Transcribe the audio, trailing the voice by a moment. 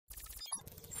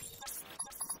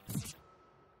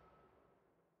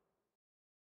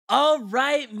All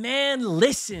right, man,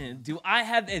 listen, do I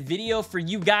have a video for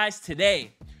you guys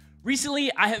today?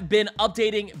 Recently, I have been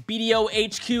updating BDO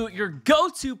HQ, your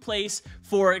go-to place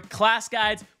for class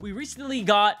guides. We recently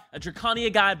got a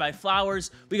Draconia guide by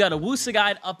Flowers. We got a Wusa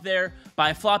guide up there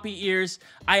by Floppy Ears.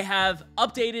 I have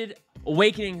updated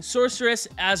Awakening Sorceress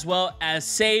as well as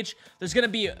Sage. There's going to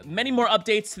be many more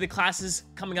updates to the classes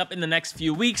coming up in the next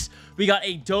few weeks. We got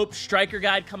a dope Striker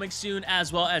guide coming soon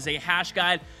as well as a Hash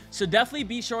guide. So definitely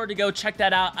be sure to go check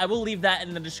that out. I will leave that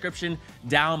in the description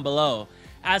down below.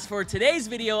 As for today's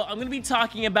video, I'm going to be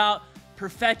talking about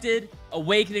Perfected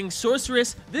Awakening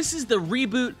Sorceress. This is the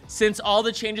reboot since all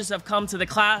the changes have come to the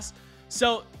class.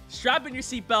 So strap in your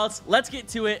seatbelts, let's get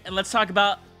to it, and let's talk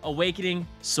about Awakening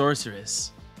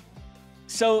Sorceress.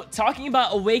 So talking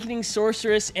about Awakening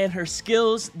Sorceress and her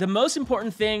skills, the most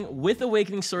important thing with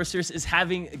Awakening Sorceress is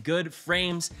having good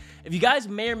frames. If you guys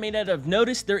may or may not have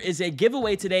noticed, there is a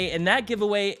giveaway today, and that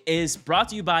giveaway is brought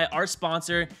to you by our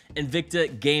sponsor,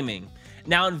 InvictaGaming.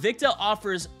 Now, Invicta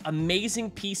offers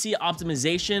amazing PC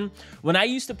optimization. When I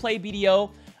used to play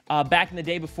BDO back in the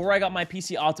day before I got my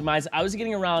PC optimized, I was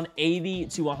getting around 80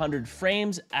 to 100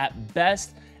 frames at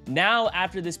best. Now,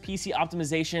 after this PC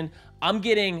optimization, I'm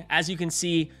getting, as you can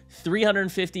see,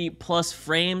 350 plus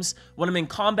frames. When I'm in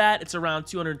combat, it's around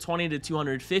 220 to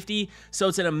 250. So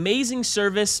it's an amazing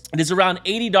service. It is around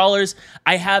 $80.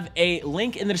 I have a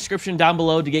link in the description down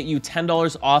below to get you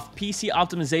 $10 off PC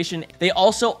optimization. They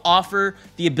also offer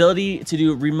the ability to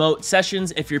do remote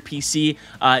sessions if your PC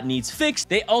needs fixed.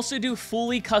 They also do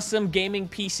fully custom gaming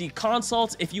PC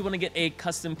consults if you want to get a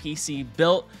custom PC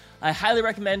built. I highly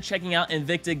recommend checking out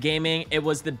InvictaGaming. It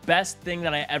was the best thing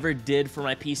that I ever did for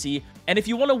my PC. And if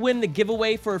you want to win the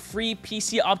giveaway for a free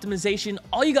PC optimization,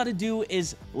 all you got to do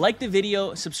is like the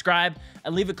video, subscribe,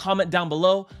 and leave a comment down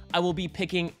below. I will be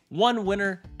picking one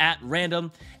winner at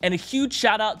random. And a huge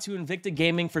shout out to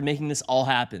InvictaGaming for making this all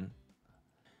happen.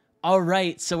 All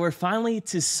right, so we're finally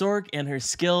to Sorc and her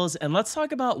skills, and let's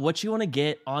talk about what you want to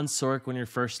get on Sorc when you're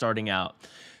first starting out.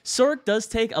 Sorc does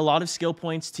take a lot of skill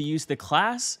points to use the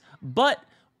class, but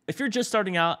if you're just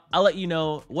starting out, I'll let you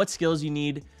know what skills you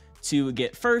need to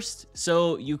get first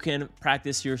so you can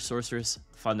practice your Sorceress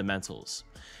fundamentals.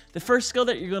 The first skill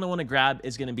that you're going to want to grab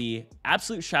is going to be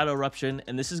Absolute Shadow Eruption,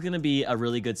 and this is going to be a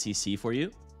really good CC for you.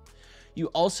 You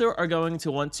also are going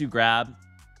to want to grab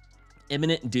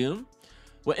Imminent Doom.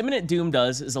 What Imminent Doom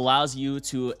does is allows you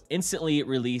to instantly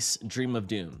release Dream of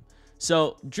Doom.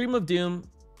 So Dream of Doom,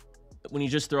 when you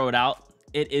just throw it out,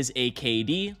 it is a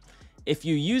KD. If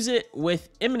you use it with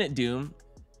Imminent Doom,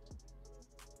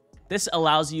 this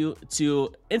allows you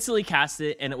to instantly cast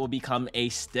it and it will become a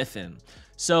Stiffen.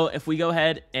 So if we go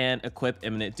ahead and equip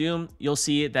Imminent Doom, you'll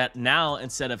see that now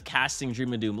instead of casting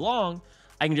Dream of Doom long,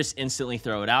 I can just instantly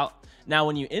throw it out. Now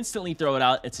when you instantly throw it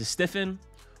out, it's a Stiffen.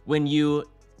 When you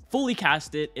fully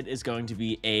cast it, it is going to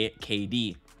be a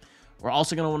KD. We're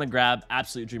also going to want to grab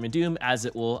Absolute Dream of Doom as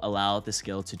it will allow the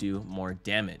skill to do more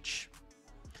damage.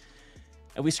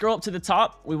 If we scroll up to the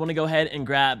top, we want to go ahead and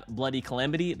grab Bloody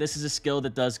Calamity. This is a skill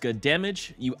that does good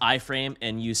damage. You iframe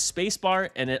and use spacebar,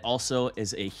 and it also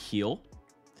is a heal.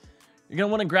 You're going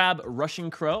to want to grab Rushing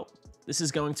Crow. This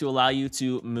is going to allow you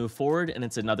to move forward, and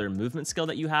it's another movement skill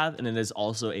that you have, and it is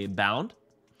also a bound.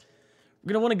 We're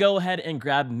going to want to go ahead and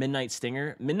grab Midnight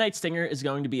Stinger. Midnight Stinger is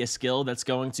going to be a skill that's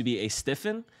going to be a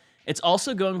Stiffen. It's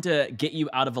also going to get you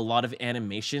out of a lot of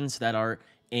animations that are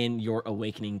in your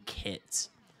Awakening kit.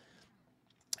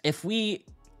 If we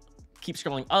keep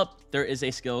scrolling up, there is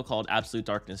a skill called Absolute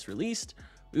Darkness Released.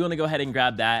 We want to go ahead and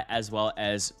grab that as well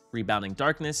as Rebounding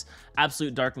Darkness.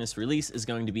 Absolute Darkness Release is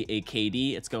going to be a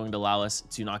KD. It's going to allow us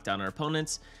to knock down our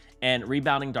opponents. And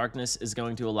Rebounding Darkness is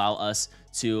going to allow us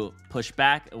to push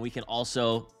back. And we can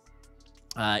also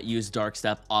use Dark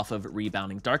Step off of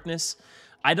Rebounding Darkness.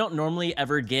 I don't normally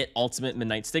ever get Ultimate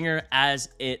Midnight Stinger as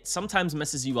it sometimes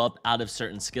messes you up out of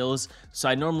certain skills. So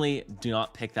I normally do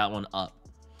not pick that one up.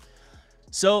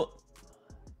 So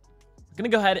I'm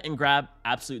going to go ahead and grab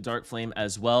Absolute Dark Flame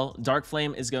as well. Dark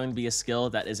Flame is going to be a skill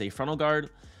that is a frontal guard.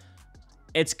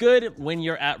 It's good when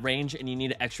you're at range and you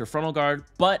need an extra frontal guard,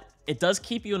 but it does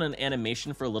keep you in an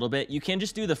animation for a little bit. You can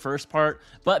just do the first part,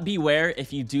 but beware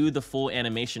if you do the full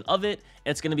animation of it,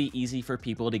 it's going to be easy for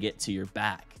people to get to your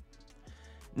back.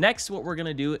 Next, what we're going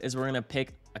to do is we're going to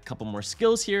pick a couple more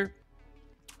skills here.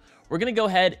 We're going to go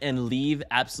ahead and leave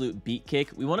Absolute Beat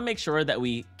Kick. We want to make sure that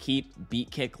we keep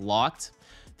Beat Kick locked.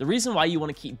 The reason why you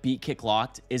want to keep Beat Kick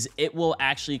locked is it will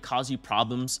actually cause you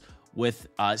problems with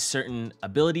certain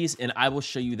abilities, and I will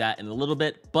show you that in a little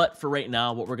bit. But for right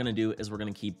now, what we're going to do is we're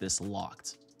going to keep this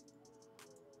locked.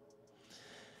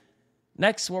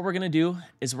 Next, what we're going to do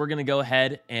is we're going to go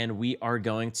ahead and we are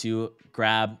going to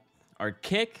grab our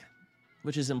kick,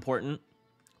 which is important.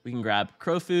 We can grab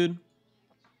crow food.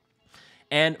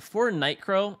 And for Night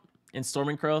Crow and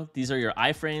Storming Crow, these are your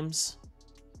iframes.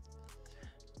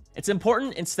 It's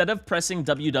important, instead of pressing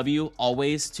WW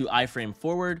always to iframe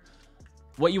forward,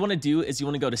 what you want to do is you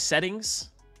want to go to settings,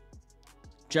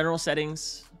 general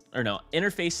settings, or no,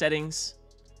 interface settings,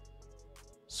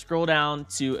 scroll down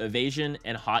to evasion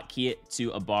and hotkey it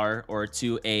to a bar or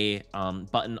to a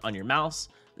button on your mouse.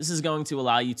 This is going to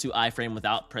allow you to iframe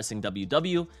without pressing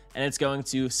WW, and it's going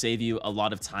to save you a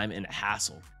lot of time and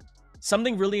hassle.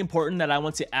 Something really important that I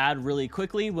want to add really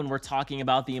quickly when we're talking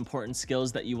about the important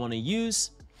skills that you want to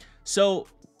use. So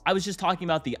I was just talking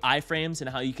about the iframes and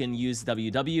how you can use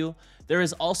WW. There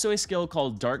is also a skill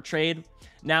called Dark Trade.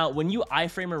 Now, when you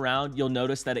iframe around, you'll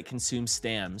notice that it consumes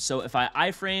stam. So if I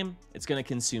iframe, it's going to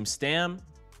consume stam.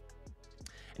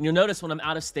 And you'll notice when I'm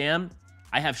out of stam,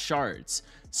 I have shards.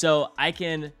 So I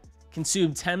can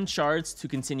consume 10 shards to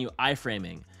continue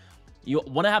iframing. You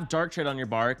want to have Dark Trade on your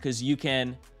bar because you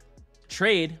can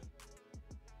trade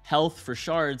health for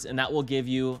shards, and that will give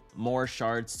you more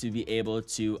shards to be able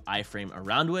to iframe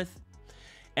around with.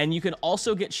 And you can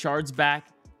also get shards back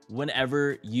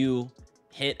whenever you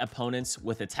hit opponents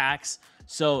with attacks.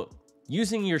 So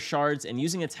using your shards and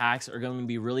using attacks are going to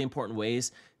be really important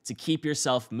ways to keep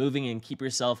yourself moving and keep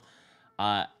yourself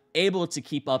able to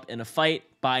keep up in a fight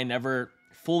by never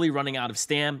fully running out of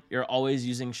stam. You're always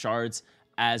using shards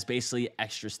as basically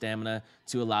extra stamina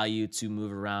to allow you to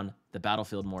move around the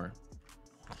battlefield more.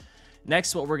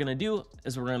 Next, what we're going to do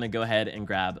is we're going to go ahead and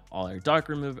grab all our dark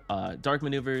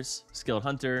maneuvers, skilled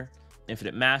hunter,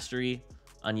 infinite mastery,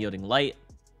 unyielding light.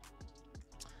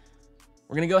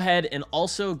 We're going to go ahead and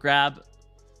also grab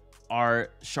our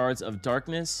shards of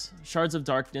darkness. Shards of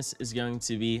darkness is going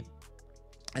to be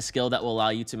a skill that will allow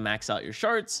you to max out your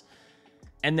shards.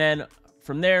 And then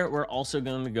from there, we're also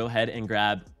going to go ahead and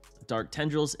grab dark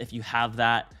tendrils if you have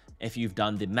that, if you've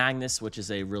done the Magnus, which is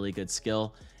a really good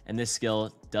skill. And this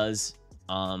skill does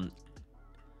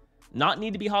not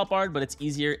need to be hotbarred, but it's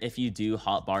easier if you do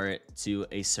hotbar it to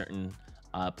a certain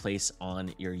place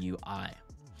on your UI.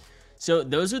 So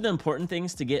those are the important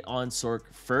things to get on Sorc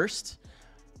first.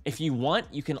 If you want,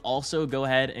 you can also go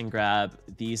ahead and grab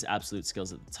these absolute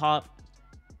skills at the top.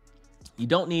 You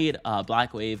don't need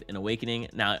Black Wave and Awakening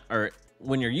now, or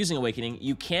when you're using Awakening,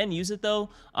 you can use it though.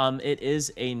 It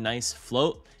is a nice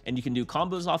float and you can do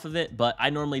combos off of it, but I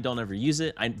normally don't ever use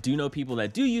it. I do know people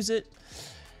that do use it.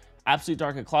 Absolute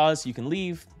Dark Claws, you can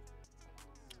leave.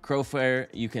 Crowfire,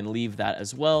 you can leave that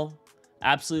as well.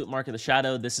 Absolute Mark of the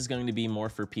Shadow, this is going to be more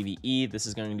for PvE. This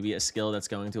is going to be a skill that's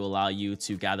going to allow you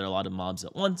to gather a lot of mobs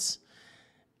at once.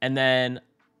 And then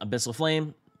Abyssal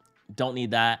Flame, don't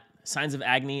need that. Signs of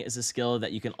Agony is a skill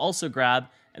that you can also grab,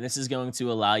 and this is going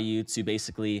to allow you to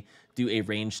basically do a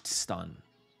ranged stun.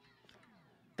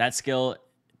 That skill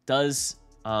does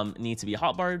need to be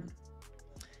hotbarred.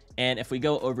 And if we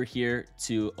go over here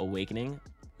to Awakening,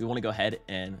 we want to go ahead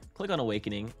and click on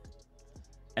Awakening,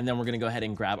 and then we're going to go ahead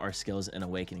and grab our skills in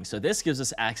Awakening. So this gives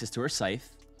us access to our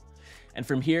Scythe. And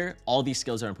from here, all these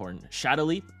skills are important. Shadow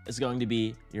Leap is going to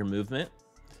be your movement.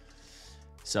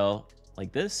 So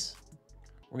like this,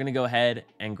 we're going to go ahead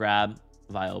and grab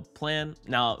Vile Plan.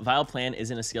 Now, Vile Plan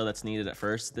isn't a skill that's needed at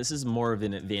first. This is more of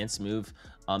an advanced move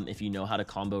if you know how to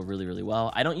combo really, really well.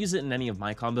 I don't use it in any of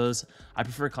my combos. I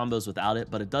prefer combos without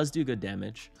it, but it does do good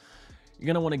damage. You're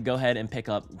going to want to go ahead and pick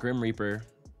up Grim Reaper,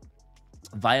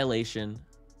 Violation,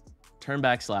 Turn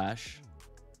Backslash,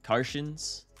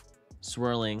 Karshins,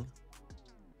 Swirling,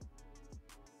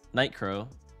 Night Crow,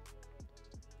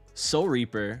 Soul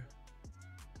Reaper,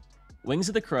 Wings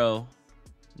of the Crow,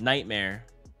 Nightmare,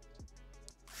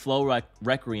 Flow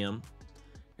Requiem.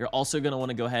 You're also going to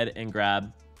want to go ahead and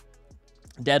grab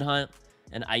Dead Hunt,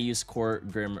 and I use Core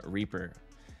Grim Reaper.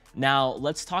 Now,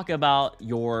 let's talk about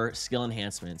your skill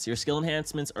enhancements. Your skill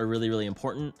enhancements are really, really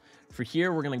important. For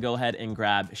here, we're going to go ahead and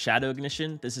grab Shadow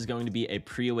Ignition. This is going to be a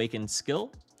pre-awakened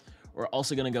skill. We're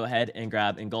also going to go ahead and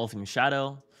grab Engulfing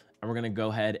Shadow, and we're going to go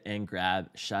ahead and grab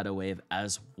Shadow Wave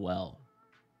as well.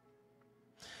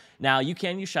 Now, you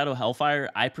can use Shadow Hellfire.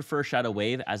 I prefer Shadow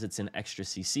Wave as it's an extra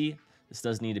CC. This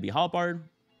does need to be hotbarred.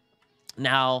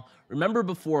 Now, remember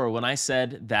before when I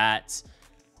said that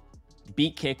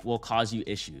Beat Kick will cause you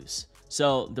issues.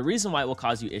 So the reason why it will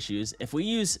cause you issues, if we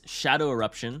use Shadow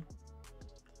Eruption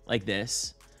like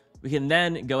this, we can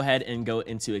then go ahead and go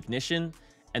into Ignition,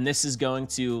 and this is going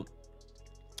to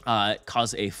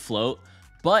cause a float.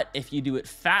 But if you do it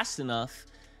fast enough,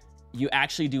 you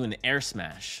actually do an air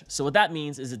smash. So what that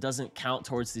means is it doesn't count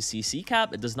towards the CC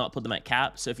cap. It does not put them at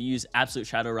cap. So if you use Absolute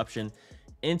Shadow Eruption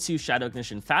into Shadow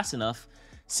Ignition fast enough,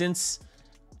 since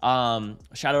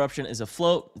Shadow Eruption is a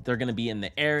float, they're going to be in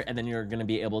the air, and then you're going to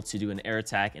be able to do an air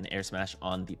attack and air smash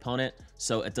on the opponent.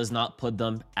 So it does not put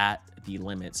them at the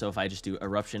limit. So if I just do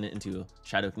Eruption into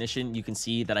Shadow Ignition, you can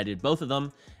see that I did both of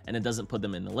them and it doesn't put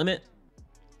them in the limit.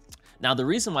 Now, the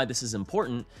reason why this is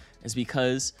important is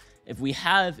because if we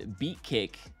have Beat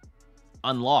Kick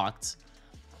unlocked,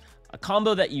 a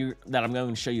combo that I'm going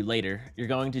to show you later, you're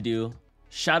going to do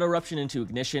Shadow Eruption into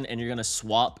Ignition, and you're going to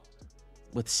swap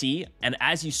with C. And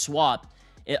as you swap,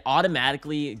 it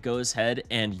automatically goes ahead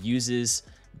and uses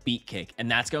Beat Kick, and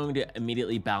that's going to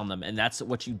immediately bound them, and that's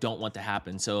what you don't want to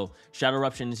happen. So Shadow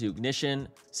Eruption into Ignition,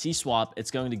 C swap,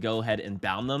 it's going to go ahead and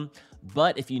bound them.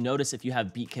 But if you notice, if you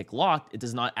have Beat Kick locked, it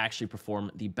does not actually perform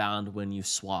the bound when you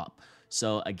swap.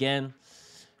 So again,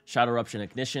 Shadow Eruption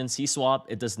Ignition, C swap,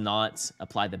 it does not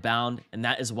apply the bound, and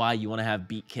that is why you want to have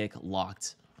Beat Kick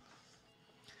locked.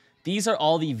 These are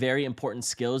all the very important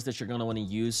skills that you're going to want to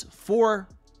use for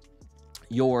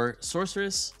your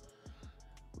Sorceress.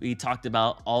 We talked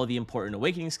about all the important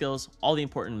awakening skills, all the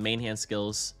important main hand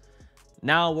skills.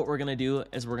 Now what we're going to do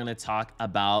is we're going to talk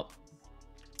about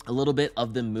a little bit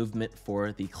of the movement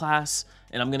for the class,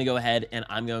 and I'm going to go ahead and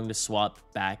I'm going to swap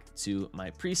back to my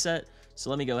preset.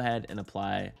 So let me go ahead and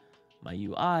apply my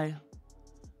UI,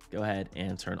 go ahead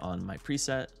and turn on my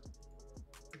preset.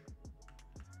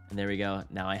 And there we go.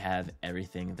 Now I have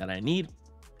everything that I need.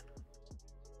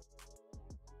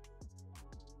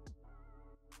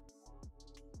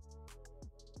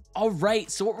 All right,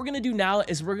 so what we're going to do now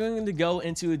is we're going to go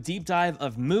into a deep dive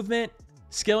of movement,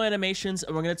 skill animations,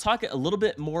 and we're going to talk a little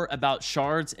bit more about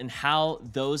shards and how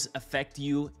those affect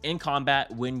you in combat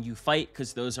when you fight,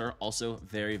 because those are also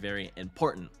very, very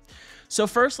important. So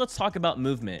first, let's talk about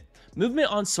movement. Movement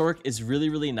on Sorc is really,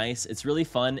 really nice. It's really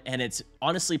fun, and it's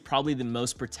honestly probably the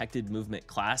most protected movement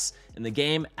class in the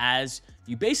game, as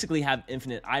you basically have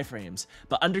infinite iframes.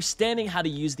 But understanding how to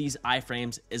use these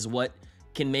iframes is what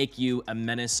can make you a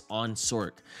menace on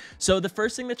Sorc. So the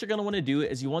first thing that you're going to want to do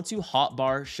is you want to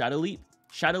hotbar Shadow Leap.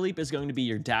 Shadow Leap is going to be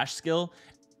your dash skill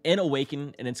in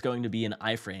Awaken, and it's going to be an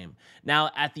iframe.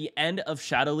 Now, at the end of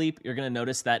Shadow Leap, you're going to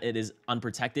notice that it is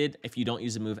unprotected if you don't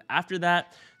use a move after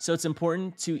that. So it's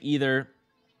important to either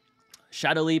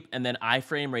Shadow Leap and then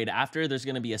iframe right after. There's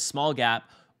going to be a small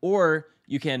gap, or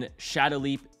you can Shadow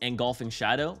Leap Engulfing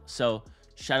Shadow. So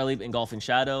Shadow Leap Engulfing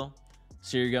Shadow.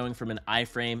 So you're going from an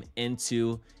iframe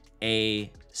into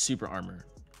a super armor.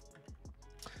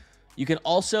 You can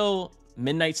also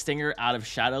Midnight Stinger out of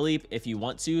Shadow Leap if you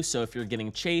want to. So if you're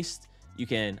getting chased, you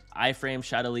can iframe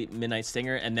Shadow Leap Midnight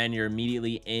Stinger, and then you're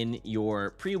immediately in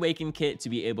your pre-awaken kit to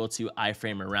be able to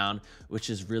iframe around, which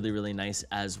is really, really nice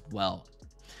as well.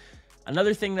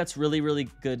 Another thing that's really, really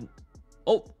good.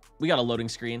 Oh, we got a loading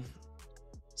screen.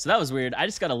 So that was weird. I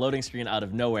just got a loading screen out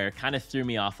of nowhere. Kind of threw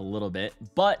me off a little bit.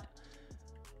 But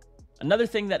another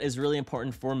thing that is really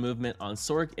important for movement on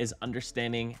Sorc is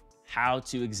understanding how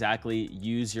to exactly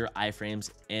use your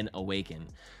iframes in Awaken.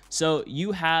 So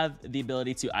you have the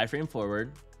ability to iframe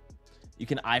forward. You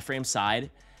can iframe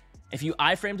side. If you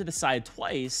iframe to the side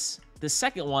twice, the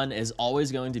second one is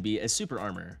always going to be a super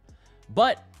armor.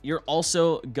 But you're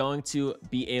also going to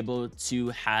be able to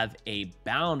have a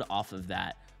bound off of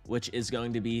that, which is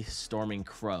going to be Storming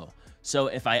Crow. So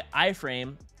if I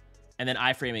iframe and then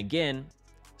iframe again,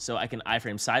 so I can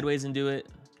iframe sideways and do it.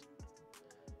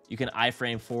 You can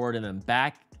iframe forward and then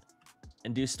back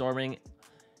and do storming.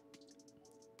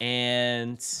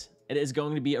 And it is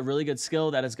going to be a really good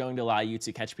skill that is going to allow you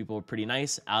to catch people pretty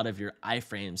nice out of your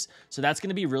iframes. So that's going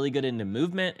to be really good into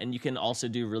movement, and you can also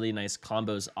do really nice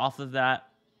combos off of that.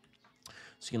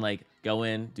 So you can like go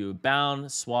in, do a bound,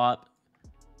 swap,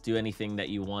 do anything that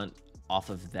you want off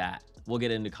of that. We'll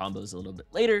get into combos a little bit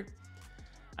later.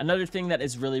 Another thing that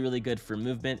is really, really good for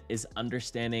movement is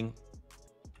understanding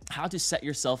how to set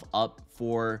yourself up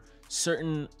for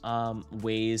certain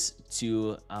ways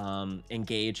to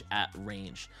engage at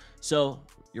range. So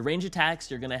your range attacks,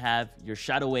 you're going to have your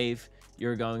Shadow Wave,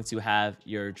 you're going to have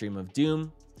your Dream of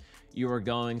Doom, you are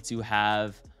going to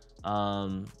have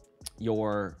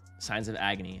your Signs of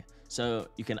Agony. So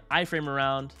you can iframe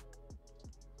around,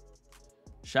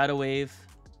 Shadow Wave.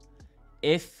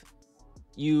 If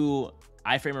you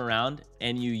iframe around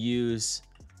and you use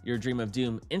your Dream of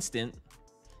Doom instant,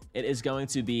 it is going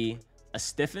to be a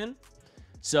Stiffen.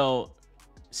 So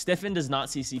Stiffen does not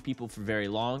CC people for very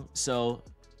long. So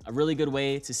a really good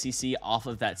way to CC off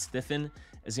of that Stiffen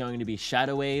is going to be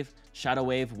Shadow Wave. Shadow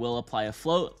Wave will apply a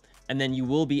float, and then you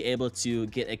will be able to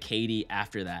get a KD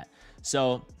after that.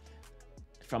 So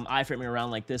if I'm iframing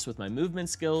around like this with my movement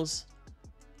skills,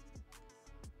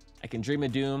 I can Dream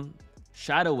of Doom,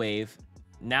 Shadow Wave.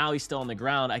 Now he's still on the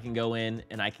ground. I can go in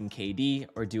and I can KD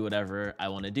or do whatever I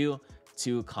want to do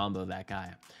to combo that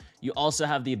guy. You also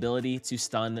have the ability to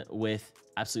stun with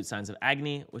Absolute Signs of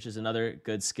Agony, which is another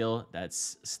good skill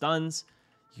that's stuns.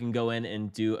 You can go in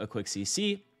and do a quick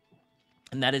CC,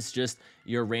 and that is just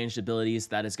your ranged abilities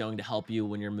that is going to help you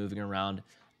when you're moving around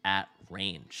at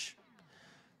range.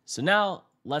 So now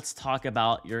let's talk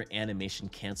about your animation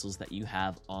cancels that you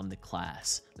have on the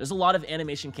class. There's a lot of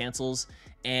animation cancels,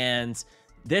 and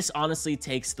this honestly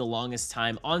takes the longest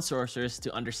time on Sorceress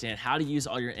to understand how to use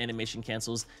all your animation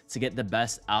cancels to get the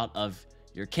best out of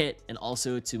your kit and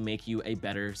also to make you a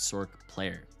better Sorc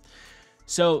player.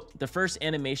 So the first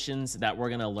animations that we're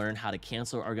going to learn how to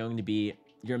cancel are going to be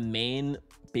your main,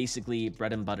 basically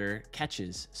bread and butter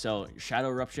catches. So Shadow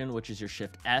Eruption, which is your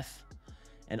Shift F,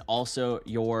 and also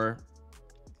your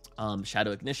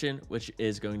Shadow Ignition, which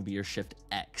is going to be your Shift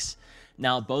X.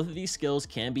 Now, both of these skills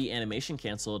can be animation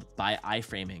canceled by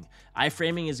iframing.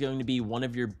 Iframing is going to be one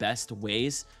of your best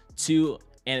ways to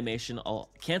animation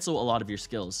cancel a lot of your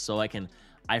skills. So I can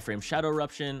iframe Shadow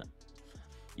Eruption,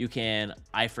 you can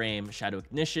iframe Shadow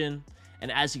Ignition,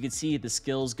 and as you can see, the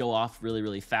skills go off really,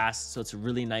 really fast. So it's a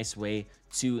really nice way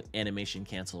to animation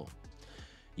cancel.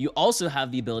 You also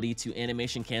have the ability to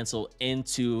animation cancel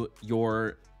into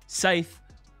your Scythe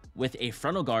with a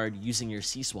frontal guard using your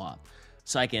C-swap.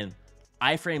 So I can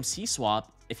iframe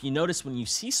C-swap. If you notice, when you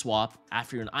C-swap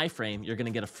after an iframe, you're going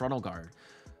to get a frontal guard.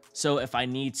 So if I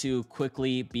need to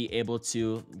quickly be able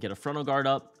to get a frontal guard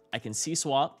up, I can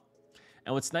C-swap.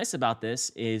 And what's nice about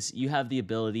this is you have the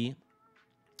ability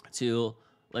to,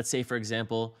 let's say, for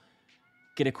example,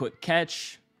 get a quick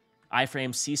catch,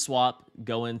 iframe, C-swap,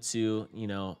 go into,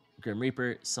 Grim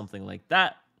Reaper, something like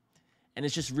that. And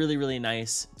it's just really, really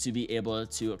nice to be able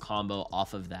to combo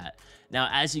off of that. Now,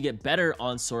 as you get better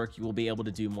on Sorc, you will be able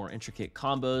to do more intricate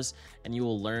combos, and you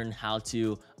will learn how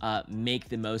to make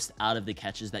the most out of the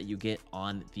catches that you get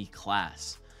on the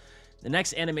class. The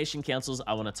next animation cancels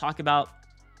I want to talk about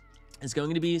is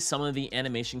going to be some of the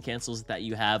animation cancels that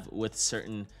you have with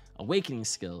certain awakening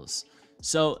skills.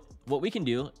 So what we can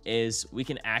do is we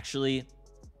can actually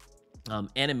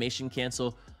animation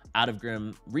cancel out of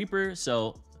Grim Reaper.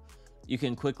 So you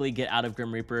can quickly get out of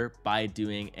Grim Reaper by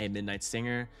doing a Midnight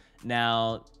Stinger.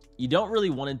 Now, you don't really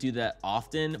want to do that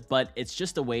often, but it's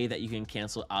just a way that you can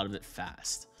cancel out of it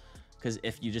fast. Because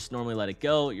if you just normally let it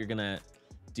go, you're going to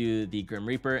do the Grim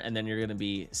Reaper, and then you're going to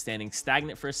be standing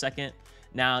stagnant for a second.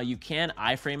 Now, you can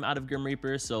iframe out of Grim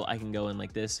Reaper, so I can go in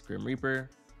like this, Grim Reaper,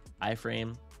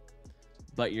 iframe,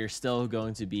 but you're still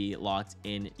going to be locked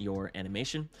in your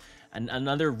animation. And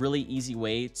another really easy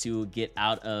way to get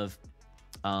out of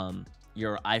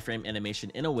your iframe animation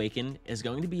in Awaken is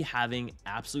going to be having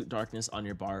Absolute Darkness on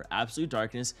your bar. Absolute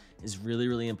Darkness is really,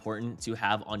 really important to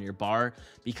have on your bar,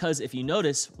 because if you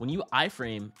notice, when you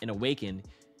iframe in Awaken,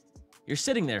 you're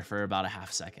sitting there for about a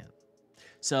half second.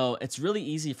 So it's really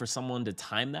easy for someone to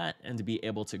time that and to be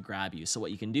able to grab you. So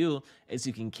what you can do is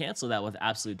you can cancel that with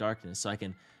Absolute Darkness. So I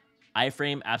can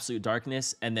iframe Absolute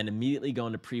Darkness and then immediately go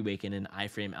into pre-Waken and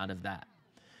iframe out of that.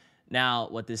 Now,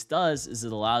 what this does is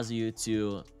it allows you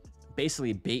to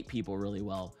basically bait people really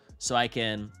well. So I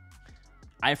can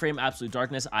iframe Absolute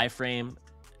Darkness, iframe,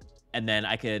 and then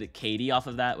I could KD off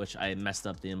of that, which I messed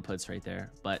up the inputs right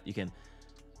there. But you can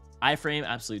iframe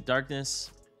Absolute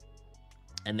Darkness,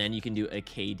 and then you can do a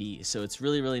KD. So it's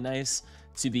really, really nice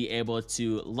to be able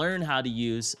to learn how to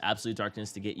use Absolute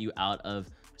Darkness to get you out of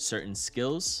certain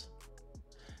skills.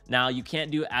 Now, you can't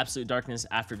do Absolute Darkness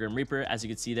after Grim Reaper. As you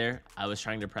can see there, I was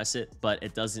trying to press it, but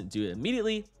it doesn't do it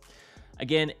immediately.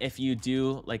 Again, if you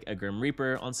do like a Grim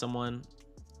Reaper on someone,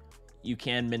 you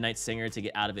can Midnight Stinger to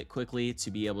get out of it quickly to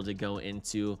be able to go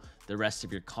into the rest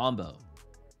of your combo.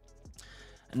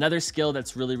 Another skill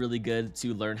that's really, really good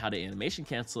to learn how to animation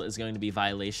cancel is going to be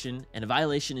Violation. And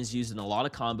Violation is used in a lot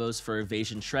of combos for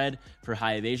evasion shred, for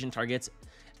high evasion targets.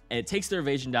 And it takes their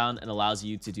evasion down and allows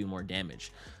you to do more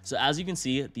damage. So as you can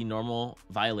see, the normal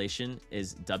Violation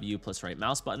is W plus right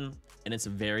mouse button, and it's a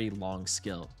very long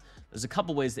skill. There's a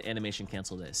couple ways to animation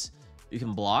cancel this. You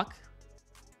can block,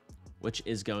 which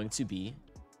is going to be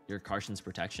your Carson's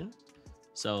Protection.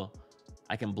 So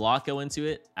I can block, go into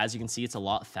it. As you can see, it's a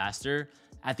lot faster.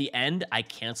 At the end, I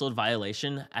canceled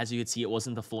Violation. As you can see, it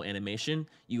wasn't the full animation.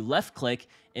 You left click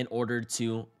in order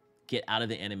to get out of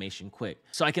the animation quick.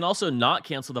 So I can also not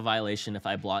cancel the Violation if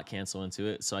I block cancel into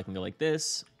it. So I can go like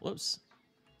this. Whoops.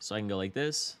 So I can go like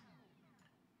this,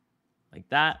 like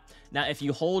that. Now, if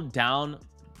you hold down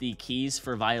the keys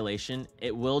for violation,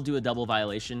 it will do a double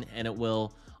violation and it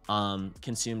will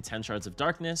consume 10 shards of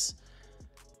darkness.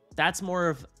 That's more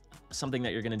of something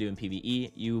that you're going to do in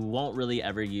PvE. You won't really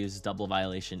ever use double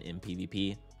violation in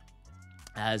PvP,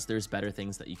 as there's better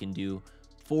things that you can do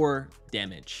for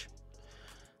damage.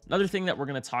 Another thing that we're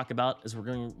going to talk about is we're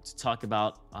going to talk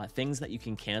about things that you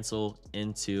can cancel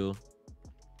into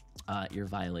your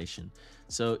violation.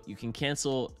 So you can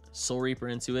cancel Soul Reaper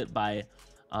into it by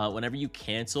whenever you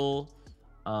cancel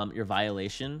your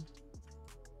violation.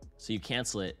 So you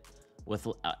cancel it with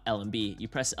LMB, you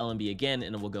press LMB again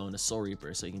and it will go into Soul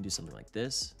Reaper. So you can do something like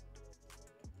this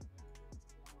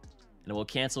and it will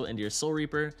cancel into your Soul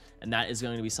Reaper, and that is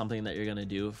going to be something that you're going to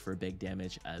do for big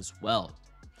damage as well.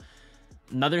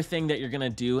 Another thing that you're going to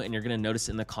do, and you're going to notice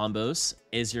in the combos,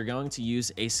 is you're going to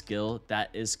use a skill that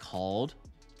is called,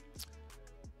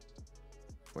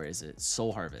 where is it?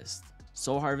 Soul Harvest.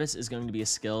 Soul Harvest is going to be a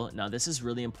skill. Now this is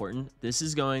really important. This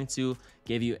is going to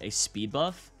give you a speed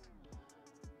buff.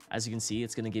 As you can see,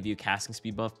 it's going to give you a casting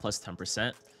speed buff plus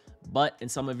 10%. But in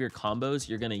some of your combos,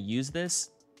 you're going to use this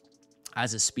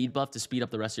as a speed buff to speed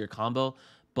up the rest of your combo.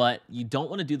 But you don't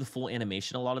want to do the full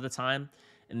animation a lot of the time.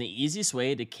 And the easiest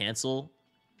way to cancel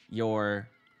your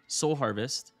Soul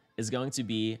Harvest is going to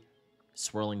be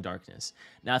Swirling Darkness.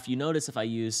 Now, if you notice, if I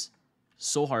use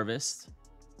Soul Harvest,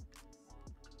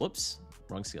 whoops,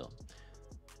 wrong skill.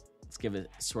 Let's give it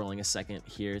Swirling a second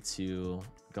here to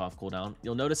go off cooldown.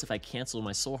 You'll notice if I cancel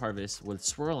my Soul Harvest with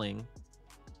Swirling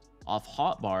off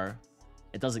hotbar,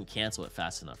 it doesn't cancel it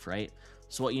fast enough, right?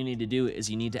 So what you need to do is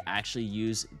you need to actually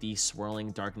use the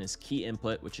Swirling Darkness key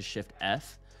input, which is Shift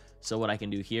F. So what I can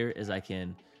do here is I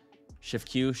can Shift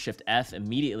Q, Shift F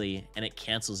immediately, and it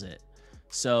cancels it.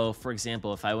 So for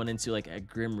example, if I went into like a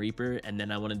Grim Reaper and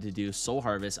then I wanted to do Soul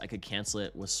Harvest, I could cancel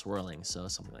it with Swirling. So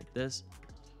something like this,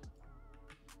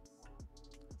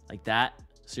 like that.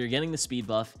 So you're getting the speed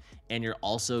buff and you're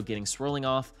also getting Swirling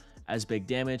off as big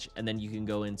damage, and then you can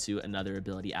go into another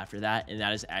ability after that, and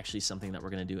that is actually something that we're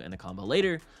going to do in a combo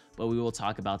later, but we will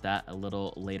talk about that a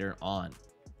little later on.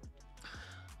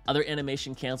 Other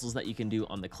animation cancels that you can do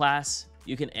on the class,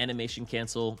 you can animation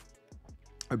cancel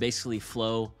or basically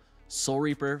flow Soul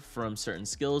Reaper from certain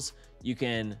skills. You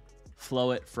can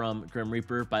flow it from Grim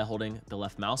Reaper by holding the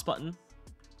left mouse button.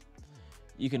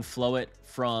 You can flow it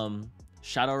from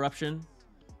Shadow Eruption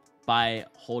by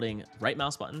holding right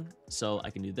mouse button. So I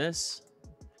can do this.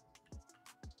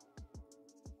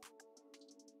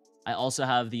 I also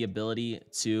have the ability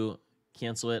to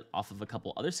cancel it off of a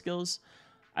couple other skills.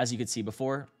 As you could see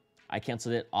before, I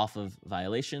canceled it off of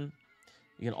Violation.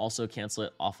 You can also cancel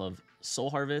it off of Soul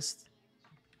Harvest.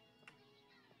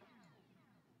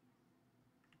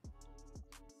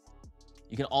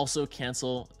 You can also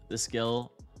cancel the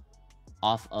skill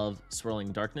off of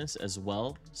Swirling Darkness as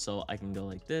well. So I can go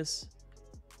like this.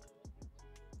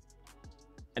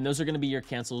 And those are going to be your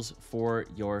cancels for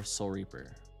your Soul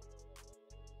Reaper.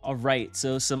 All right,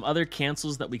 so some other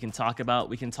cancels that we can talk about.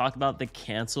 We can talk about the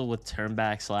cancel with turn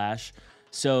back slash.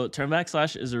 So turn back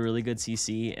slash is a really good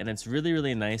CC, and it's really,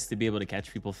 really nice to be able to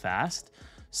catch people fast.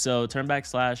 So turn back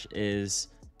slash is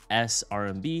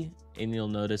SRMB, and you'll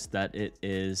notice that it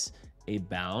is a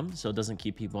bound, so it doesn't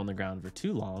keep people on the ground for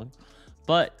too long.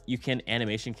 But you can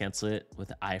animation cancel it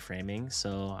with iframing.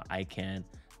 So I can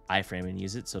iframe and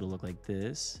use it so it'll look like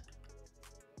this.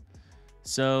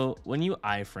 So when you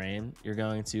iframe, you're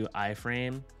going to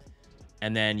iframe,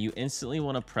 and then you instantly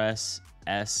want to press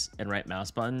S and right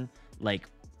mouse button, like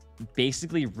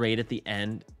basically right at the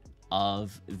end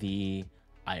of the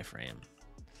iframe.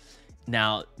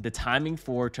 Now, the timing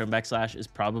for turn back slash is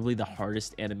probably the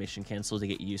hardest animation cancel to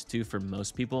get used to for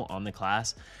most people on the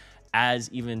class,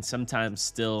 as even sometimes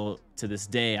still to this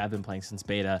day, I've been playing since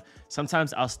beta,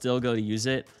 sometimes I'll still go to use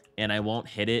it and I won't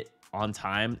hit it on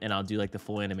time, and I'll do like the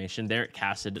full animation. There it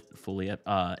casted fully,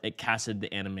 it casted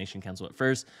the animation cancel at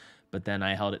first, but then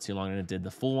I held it too long and it did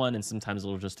the full one, and sometimes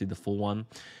it'll just do the full one.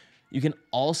 You can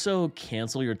also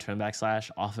cancel your turn back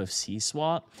slash off of C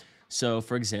swap. So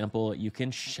for example, you can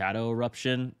Shadow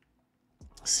Eruption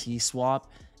C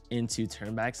swap into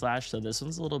turn back slash. So this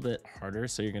one's a little bit harder.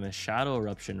 So you're going to Shadow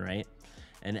Eruption, right?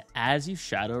 And as you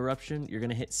Shadow Eruption, you're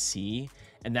going to hit C,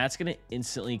 and that's going to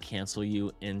instantly cancel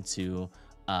you into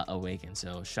Awaken.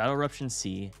 So Shadow Eruption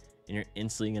C, and you're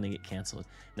instantly going to get canceled.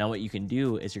 Now what you can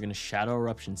do is you're going to Shadow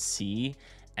Eruption C,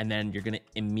 and then you're going to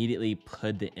immediately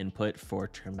put the input for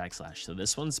turn back slash. So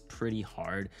this one's pretty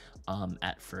hard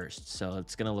at first. So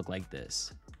it's going to look like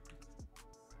this.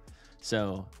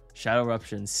 So Shadow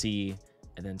Eruption C,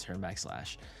 and then turn back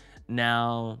slash.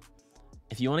 Now,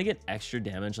 if you want to get extra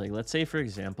damage, like let's say for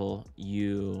example,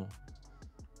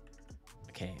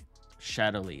 Okay,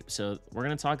 Shadow Leap. So we're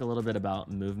going to talk a little bit about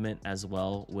movement as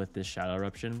well with this Shadow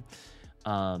Eruption.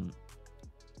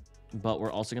 But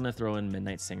we're also going to throw in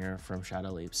Midnight Stinger from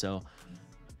Shadow Leap. So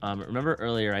remember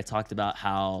earlier I talked about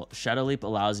how Shadow Leap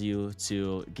allows you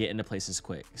to get into places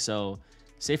quick. So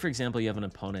say, for example, you have an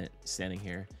opponent standing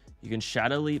here. You can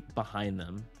Shadow Leap behind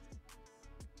them,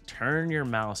 turn your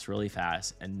mouse really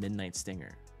fast, and Midnight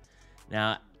Stinger.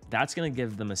 Now, that's going to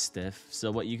give them a stiff.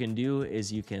 So what you can do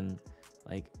is you can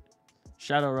like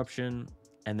Shadow Eruption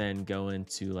and then go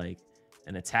into like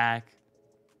an attack.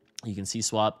 You can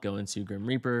C-swap, go into Grim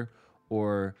Reaper,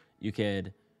 or you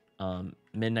could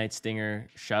Midnight Stinger,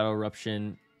 Shadow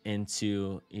Eruption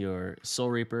into your Soul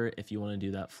Reaper if you want to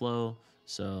do that flow.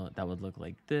 So that would look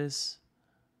like this.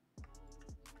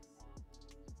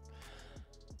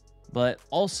 But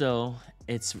also,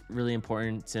 it's really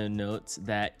important to note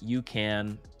that you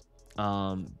can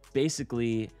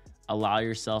basically allow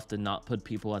yourself to not put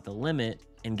people at the limit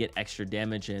and get extra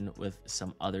damage in with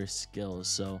some other skills.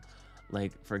 So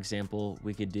like, for example,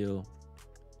 we could do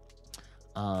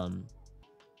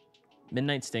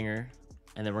Midnight Stinger,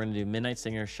 and then we're going to do Midnight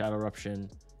Stinger, Shadow Eruption,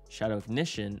 Shadow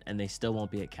Ignition, and they still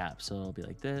won't be at cap. So it'll be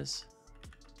like this.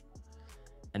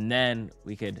 And then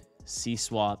we could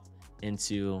C-swap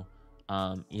into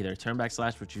either turn back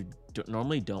slash, which you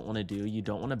normally don't want to do. You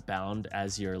don't want to bound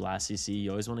as your last CC. You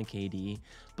always want to KD,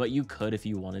 but you could if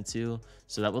you wanted to.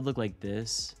 So that would look like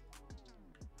this.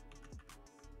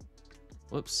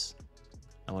 Whoops.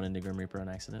 I went into Grim Reaper on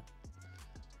accident.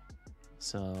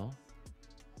 So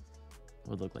it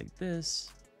would look like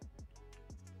this.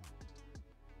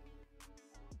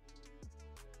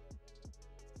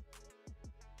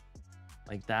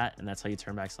 Like that, and that's how you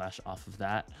turn back slash off of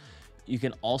that. You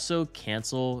can also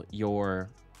cancel your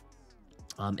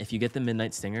if you get the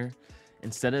Midnight Stinger,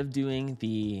 instead of doing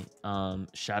the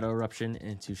Shadow Eruption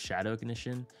into Shadow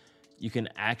Ignition, you can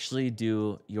actually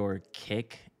do your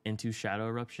kick into Shadow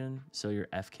Eruption. So your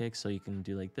F kick, so you can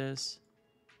do like this.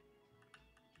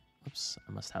 Oops,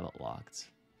 I must have it locked.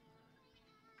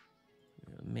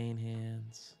 Main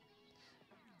hands.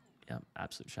 Yep,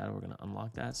 Absolute Shadow. We're gonna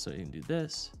unlock that, so you can do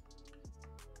this.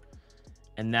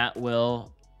 And that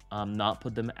will not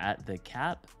put them at the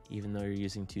cap, even though you're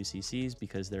using 2 CCs,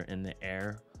 because they're in the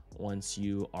air. Once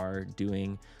you are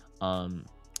doing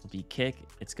the kick,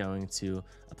 it's going to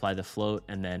apply the float,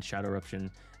 and then Shadow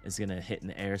Eruption is going to hit in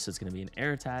the air, so it's going to be an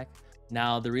air attack.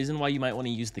 Now, the reason why you might want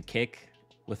to use the kick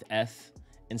with F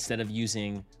instead of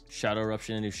using Shadow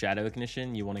Eruption into Shadow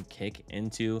Ignition, you want to kick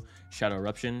into Shadow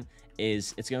Eruption,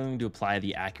 is it's going to apply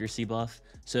the accuracy buff.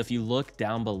 So if you look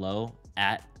down below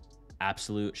at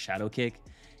Absolute Shadow Kick,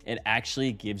 it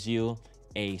actually gives you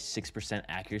a 6%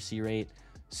 accuracy rate.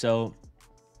 So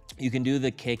you can do the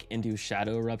kick into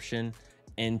Shadow Eruption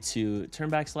into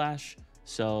turn back slash.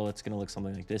 So it's going to look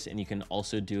something like this. And you can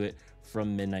also do it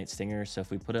from Midnight Stinger. So if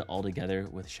we put it all together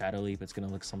with Shadow Leap, it's going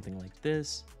to look something like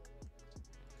this.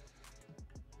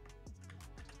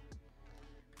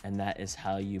 And that is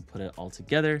how you put it all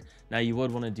together. Now you would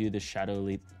want to do the Shadow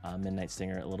Leap Midnight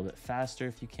Stinger a little bit faster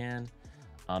if you can.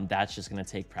 That's just going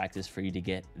to take practice for you to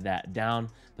get that down,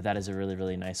 but that is a really,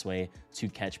 really nice way to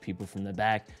catch people from the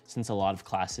back, since a lot of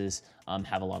classes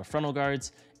have a lot of frontal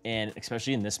guards, and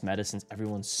especially in this meta, since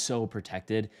everyone's so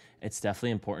protected, it's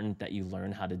definitely important that you learn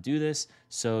how to do this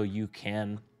so you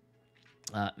can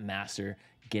master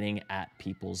getting at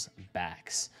people's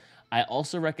backs. I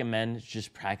also recommend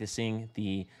just practicing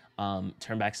the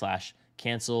turn back slash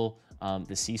cancel,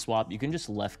 the C swap. You can just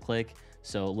left click.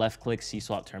 So left click, C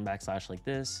swap, turn back slash like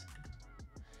this.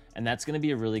 And that's going to be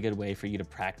a really good way for you to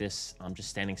practice just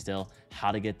standing still,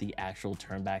 how to get the actual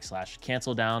turn back slash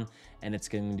cancel down. And it's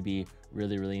going to be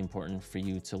really, really important for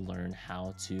you to learn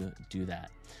how to do that.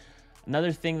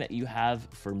 Another thing that you have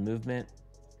for movement,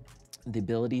 the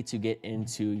ability to get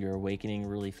into your awakening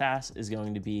really fast, is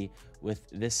going to be with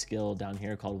this skill down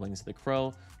here called Wings of the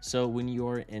Crow. So when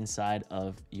you're inside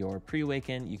of your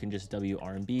pre-awaken, you can just W,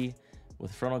 R, and B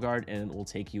with frontal guard, and it will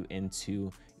take you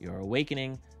into your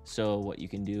awakening. So what you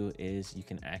can do is you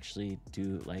can actually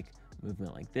do like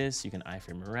movement like this. You can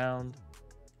iframe around,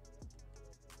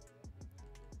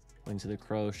 Wings of the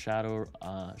Crow, Shadow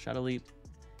Leap,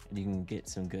 and you can get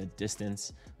some good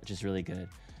distance, which is really good.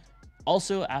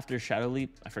 Also, after Shadow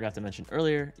Leap, I forgot to mention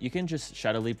earlier, you can just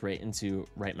Shadow Leap right into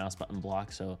right mouse button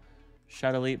block. So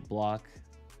Shadow Leap, block.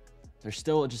 There's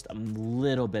still just a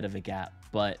little bit of a gap,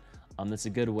 but that's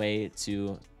a good way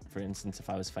to, for instance, if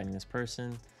I was fighting this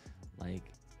person,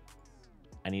 like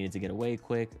I needed to get away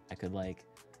quick, I could like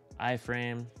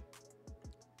iframe,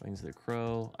 Wings of the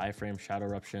Crow, iframe, Shadow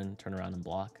Eruption, turn around and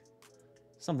block.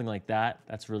 Something like that.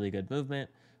 That's really good movement.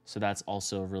 So that's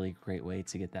also a really great way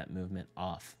to get that movement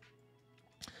off.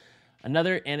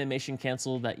 Another animation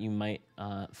cancel that you might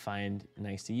find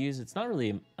nice to use, it's not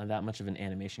really that much of an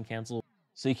animation cancel.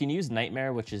 So you can use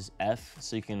Nightmare, which is F.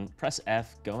 So you can press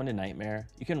F, go into Nightmare.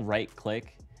 You can right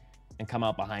click and come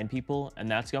out behind people, and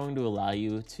that's going to allow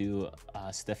you to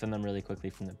stiffen them really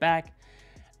quickly from the back.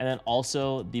 And then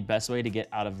also the best way to get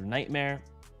out of Nightmare,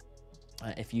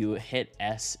 if you hit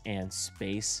S and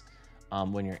space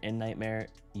when you're in Nightmare,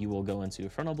 you will go into a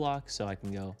frontal block. So I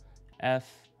can go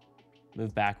F,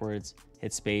 move backwards,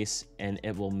 hit space, and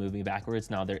it will move me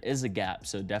backwards. Now there is a gap,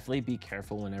 so definitely be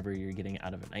careful whenever you're getting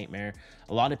out of a Nightmare.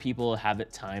 A lot of people have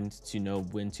it timed to know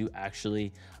when to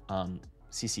actually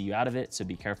CC you out of it, so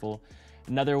be careful.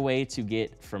 Another way to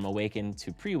get from Awaken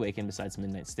to pre-Awaken besides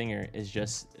Midnight Stinger is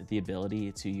just the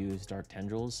ability to use Dark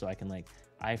Tendrils. So I can like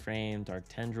iframe, Dark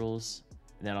Tendrils,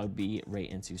 and then I'll be right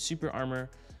into Super Armor.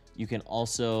 You can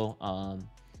also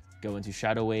go into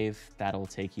Shadow Wave. That'll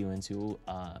take you into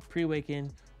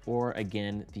pre-Awaken, or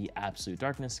again, the Absolute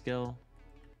Darkness skill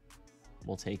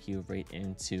will take you right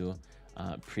into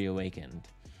pre-Awakened.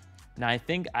 Now, I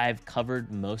think I've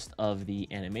covered most of the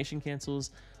animation cancels.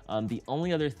 The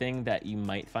only other thing that you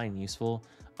might find useful,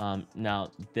 now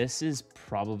this is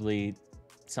probably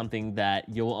something that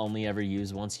you'll only ever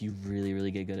use once you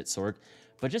really get good at Sorc,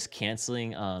 but just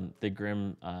canceling the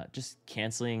Grim,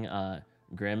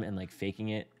 Grim and like faking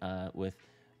it with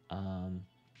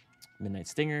Midnight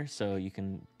Stinger. So you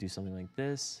can do something like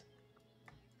this.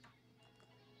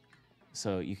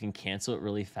 So you can cancel it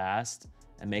really fast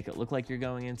and make it look like you're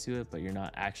going into it, but you're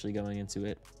not actually going into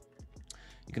it.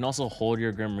 You can also hold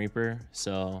your Grim Reaper.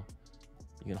 So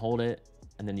you can hold it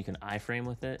and then you can iframe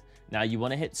with it. Now you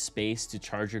want to hit space to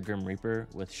charge your Grim Reaper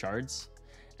with Shards.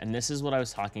 And this is what I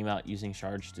was talking about, using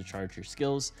Shards to charge your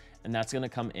skills. And that's going to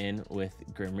come in with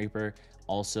Grim Reaper,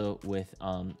 also with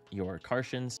your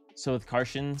Karshans. So with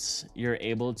Karshans, you're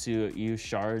able to use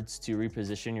Shards to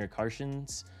reposition your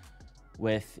Karshans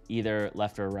with either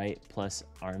left or right plus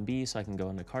R&B. So I can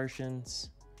go into Karshans,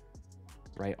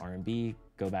 right R&B,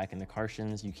 go back into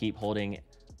Karshans. You keep holding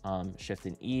Shift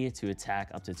and E to attack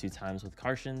up to 2 times with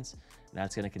Karshans. And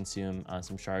that's going to consume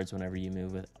some Shards whenever you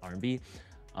move with R&B.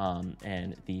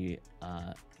 And the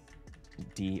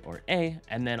D or A.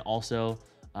 And then also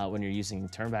when you're using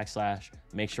turn backslash,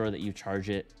 make sure that you charge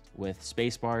it with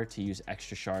spacebar to use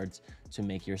extra Shards to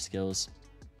make your skills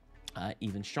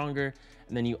even stronger.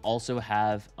 And then you also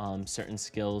have certain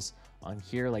skills on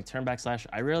here like turn backslash.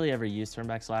 I rarely ever use turn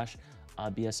backslash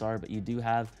BSR, but you do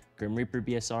have Grim Reaper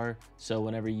BSR. So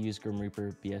whenever you use Grim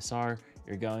Reaper BSR,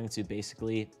 you're going to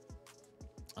basically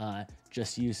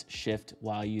just use shift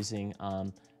while using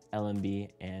LMB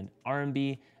and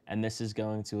RMB, and this is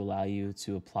going to allow you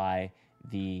to apply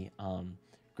the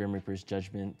Grim Reaper's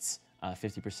Judgment's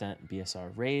 50%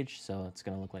 BSR Rage. So it's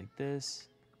going to look like this.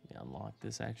 Let me unlock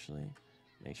this actually,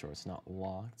 make sure it's not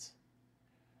locked.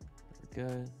 We're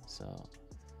good. So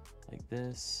like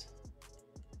this.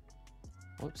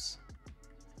 Whoops.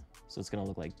 So it's going to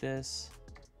look like this.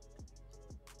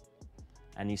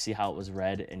 And you see how it was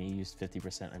red and you used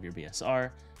 50% of your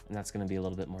BSR, and that's going to be a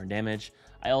little bit more damage.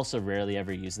 I also rarely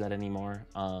ever use that anymore.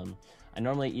 I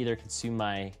normally either consume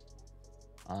my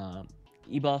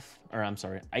E-buff, or I'm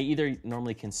sorry, I either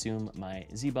normally consume my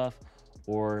Z-buff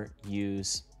or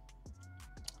use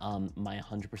my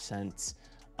 100%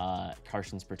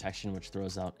 Karshan's Protection, which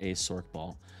throws out a Sorc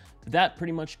Ball. That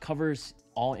pretty much covers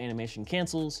all animation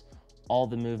cancels, all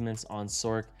the movements on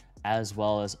Sorc, as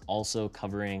well as also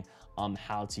covering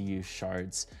how to use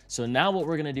Shards. So now what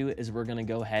we're gonna do is we're gonna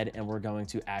go ahead and we're going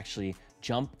to actually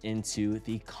jump into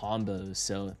the combos.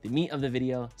 So the meat of the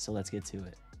video, so let's get to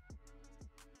it.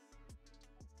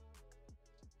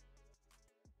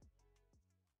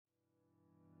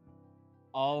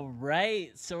 All right,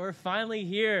 so we're finally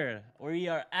here. We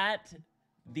are at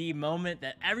the moment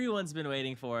that everyone's been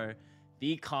waiting for,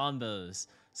 the combos.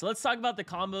 So let's talk about the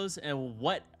combos and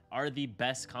what are the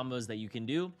best combos that you can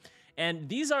do. And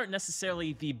these aren't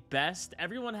necessarily the best.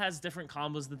 Everyone has different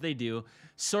combos that they do.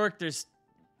 Sorc, there's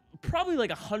probably like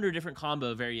 100 different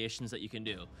combo variations that you can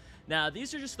do. Now,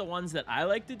 these are just the ones that I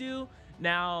like to do.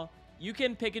 Now, you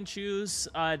can pick and choose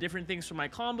different things from my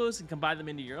combos and combine them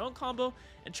into your own combo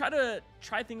and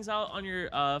try things out on your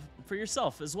for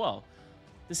yourself as well.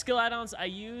 The skill add-ons I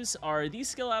use are these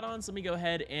skill add-ons. Let me go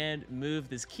ahead and move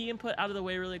this key input out of the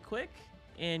way really quick,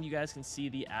 and you guys can see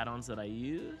the add-ons that I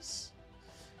use.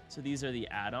 So these are the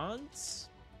add-ons.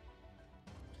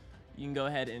 You can go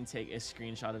ahead and take a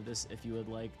screenshot of this if you would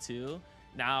like to.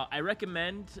 Now, I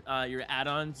recommend your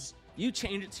add-ons, you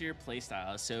change it to your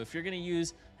playstyle. So if you're going to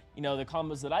use you know, the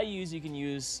combos that I use, you can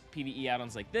use PvE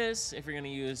add-ons like this. If you're going to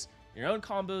use your own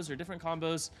combos or different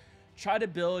combos, try to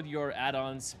build your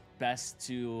add-ons best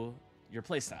to your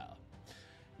playstyle.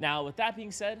 Now, with that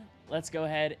being said, let's go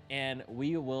ahead and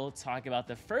we will talk about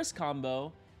the first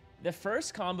combo. The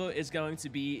first combo is going to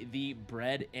be the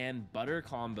bread and butter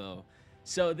combo.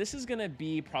 So this is going to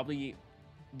be probably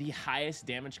the highest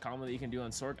damage combo that you can do on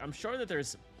Sorc. I'm sure that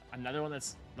there's another one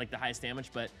that's like the highest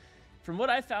damage, but from what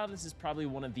I found, this is probably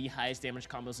one of the highest damage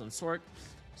combos on Sorc.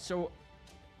 So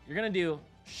you're going to do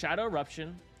Shadow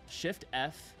Eruption, Shift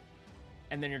F,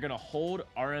 and then you're going to hold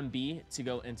RMB to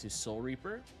go into Soul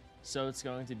Reaper. So it's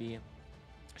going to be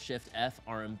Shift F,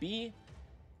 RMB,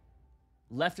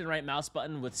 left and right mouse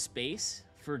button with space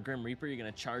for Grim Reaper. You're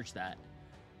going to charge that.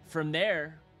 From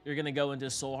there, you're going to go into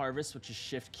Soul Harvest, which is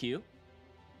Shift Q.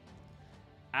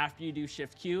 After you do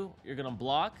Shift Q, you're going to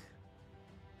block,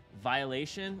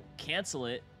 Violation, cancel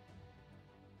it,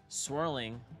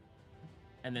 Swirling,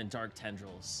 and then Dark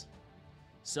Tendrils.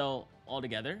 So all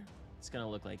together, it's going to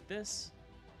look like this.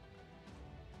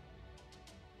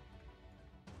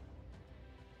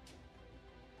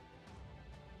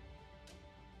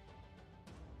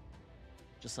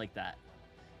 Just like that.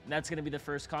 And that's going to be the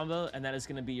first combo, and that is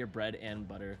going to be your bread and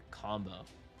butter combo.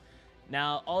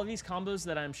 Now, all of these combos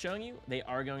that I'm showing you, they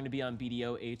are going to be on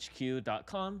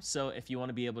BDOHQ.com. So if you want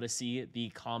to be able to see the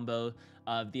combo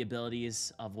of the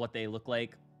abilities of what they look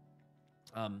like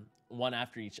one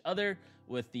after each other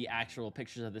with the actual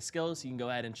pictures of the skills, you can go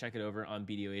ahead and check it over on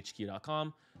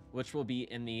BDOHQ.com, which will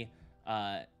be in the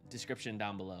description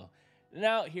down below.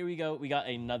 Now, here we go. We got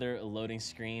another loading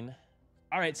screen.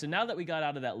 All right, so now that we got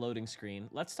out of that loading screen,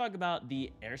 let's talk about the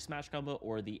air smash combo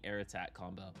or the air attack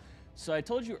combo. So I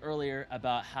told you earlier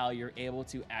about how you're able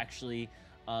to actually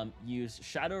use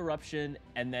Shadow Eruption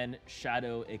and then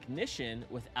Shadow Ignition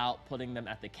without putting them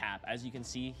at the cap. As you can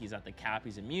see, he's at the cap,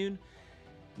 he's immune.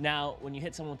 Now, when you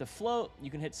hit someone with a float, you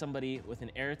can hit somebody with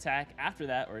an air attack after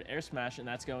that, or an air smash, and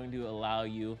that's going to allow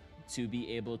you to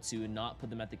be able to not put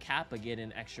them at the cap, but get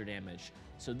in extra damage.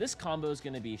 So this combo is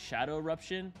going to be Shadow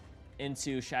Eruption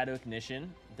into Shadow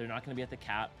Ignition. They're not going to be at the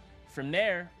cap. From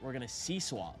there, we're going to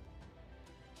C-swap.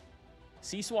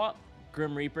 C-swap,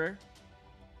 Grim Reaper.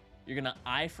 You're going to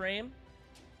iframe.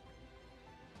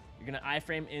 You're going to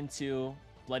iframe into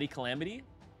Bloody Calamity.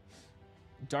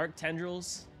 Dark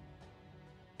Tendrils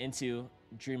into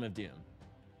Dream of Doom.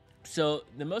 So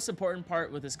the most important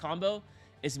part with this combo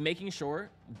is making sure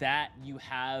that you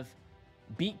have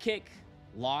Beat Kick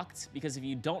locked, because if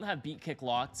you don't have Beat Kick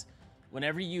locked,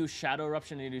 whenever you Shadow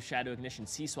Eruption and do Shadow Ignition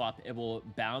C-swap, it will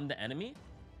bound the enemy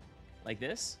like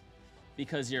this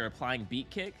because you're applying Beat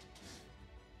Kick.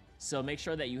 So make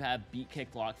sure that you have Beat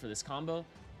Kick locked for this combo.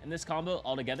 And this combo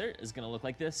altogether is going to look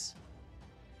like this.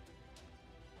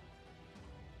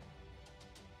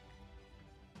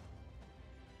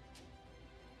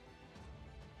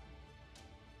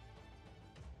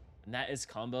 And that is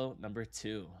combo number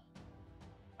 2.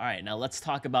 All right, now let's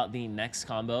talk about the next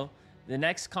combo. The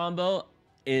next combo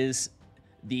is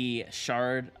the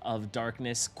Shard of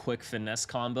Darkness Quick Finesse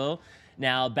combo.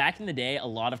 Now, back in the day, a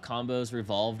lot of combos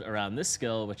revolved around this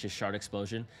skill, which is Shard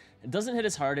Explosion. It doesn't hit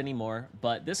as hard anymore,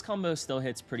 but this combo still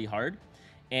hits pretty hard.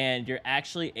 And you're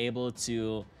actually able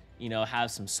to, you know,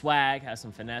 have some swag, have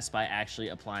some finesse by actually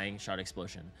applying Shard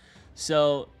Explosion.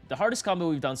 So the hardest combo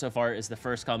we've done so far is the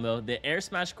first combo. The Air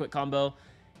Smash Quick combo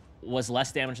was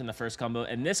less damage than the first combo,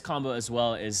 and this combo as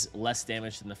well is less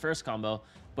damage than the first combo,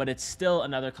 but it's still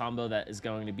another combo that is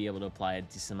going to be able to apply a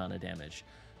decent amount of damage.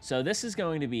 So this is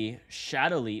going to be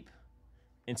Shadow Leap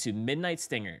into Midnight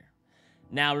Stinger.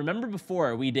 Now, remember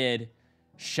before we did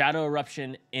Shadow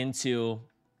Eruption into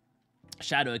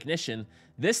Shadow Ignition?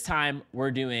 This time we're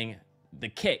doing the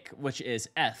kick, which is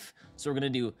F. So we're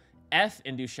going to do F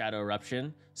and do Shadow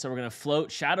Eruption. So we're going to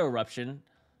float Shadow Eruption.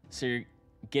 So you're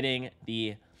getting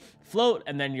the float,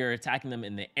 and then you're attacking them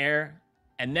in the air.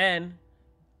 And then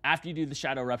after you do the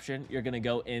Shadow Eruption, you're going to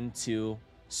go into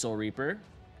Soul Reaper.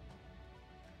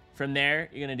 From there,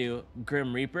 you're going to do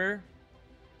Grim Reaper,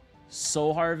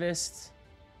 Soul Harvest,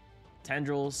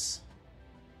 Tendrils,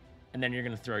 and then you're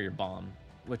going to throw your bomb,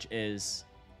 which is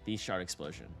the Shard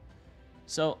Explosion.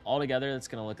 So altogether, it's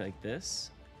going to look like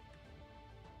this.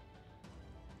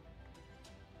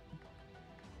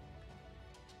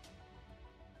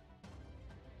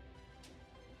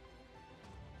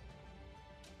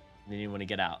 Then you want to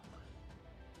get out.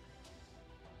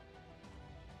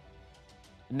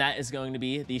 And that is going to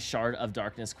be the Shard of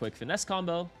Darkness Quick Finesse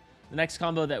combo. The next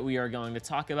combo that we are going to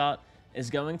talk about is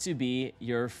going to be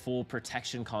your full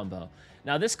protection combo.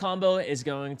 Now, this combo is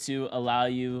going to allow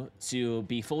you to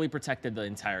be fully protected the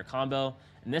entire combo.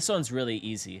 And this one's really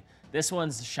easy. This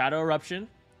one's Shadow Eruption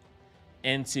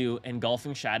into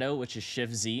Engulfing Shadow, which is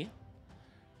Shift Z.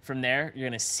 From there, you're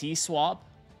going to C-swap,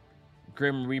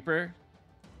 Grim Reaper,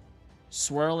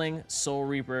 Swirling, Soul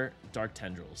Reaper, Dark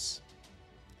Tendrils.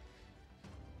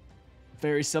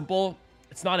 Very simple.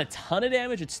 It's not a ton of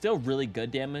damage. It's still really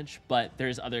good damage, but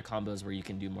there's other combos where you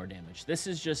can do more damage. This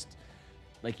is just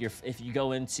like if you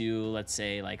go into, let's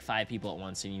say, like 5 people at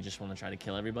once and you just want to try to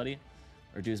kill everybody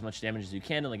or do as much damage as you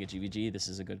can in like a GVG, this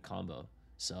is a good combo.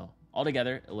 So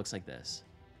altogether, it looks like this.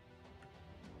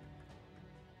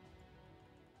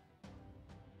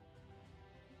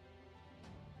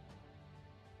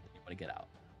 You want to get out.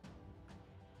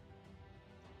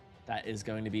 That is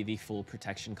going to be the full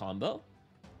protection combo.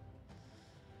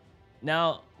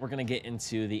 Now, we're going to get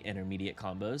into the intermediate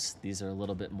combos. These are a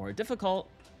little bit more difficult.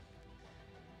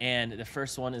 And the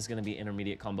first one is going to be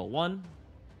intermediate combo 1.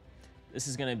 This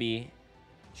is going to be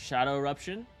Shadow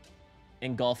Eruption,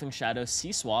 Engulfing Shadow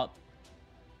C-swap,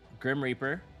 Grim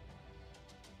Reaper,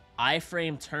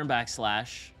 iframe turn back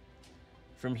slash.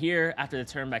 From here, after the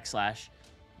turn back slash,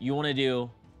 you want to do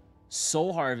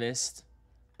Soul Harvest,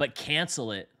 but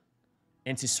cancel it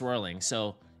into Swirling.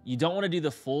 So you don't want to do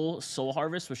the full Soul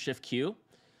Harvest with Shift Q.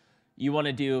 You want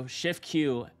to do Shift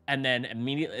Q, and then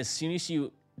immediately, as soon as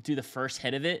you do the first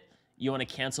hit of it, you want to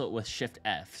cancel it with Shift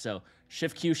F. So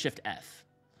Shift Q, Shift F.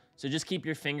 So just keep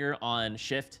your finger on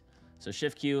Shift. So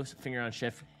Shift Q, finger on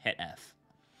Shift, hit F.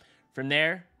 From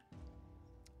there,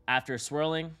 after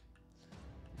Swirling,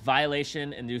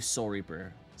 Violation, and do Soul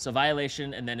Reaper. So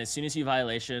Violation, and then as soon as you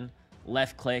Violation,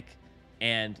 left click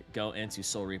and go into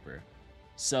Soul Reaper.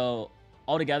 So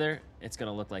altogether, it's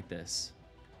going to look like this.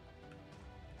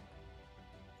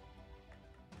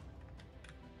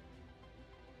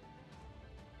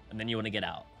 And then you want to get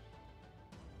out.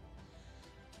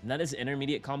 And that is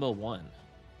intermediate combo 1.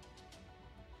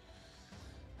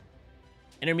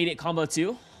 Intermediate combo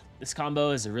 2. This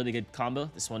combo is a really good combo.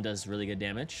 This one does really good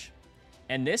damage.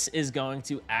 And this is going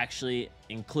to actually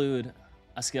include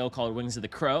a skill called Wings of the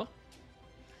Crow.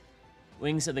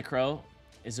 Wings of the Crow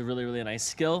is a really, really nice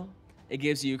skill. It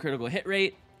gives you critical hit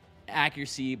rate,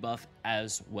 accuracy buff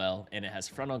as well, and it has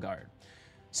frontal guard.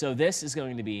 So this is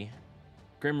going to be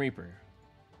Grim Reaper.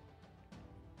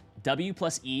 W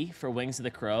plus E for Wings of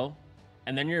the Crow,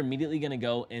 and then you're immediately going to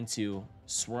go into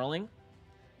Swirling.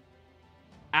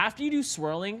 After you do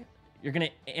Swirling, you're going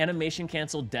to animation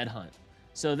cancel Dead Hunt.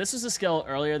 So this was a skill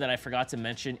earlier that I forgot to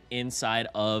mention inside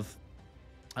of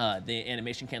the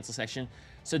animation cancel section.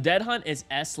 So Dead Hunt is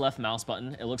S left mouse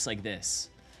button. It looks like this.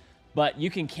 But you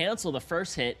can cancel the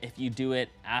first hit if you do it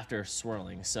after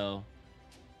Swirling. So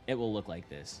it will look like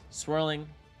this. Swirling.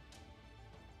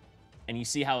 And you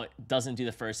see how it doesn't do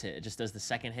the first hit. It just does the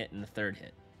second hit and the third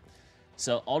hit.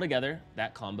 So altogether,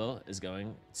 that combo is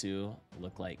going to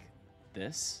look like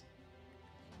this.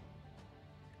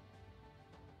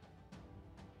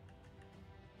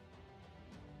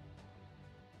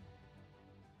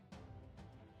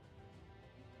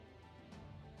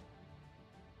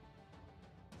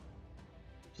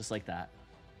 Just like that.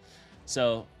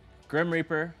 So Grim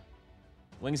Reaper,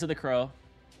 Wings of the Crow,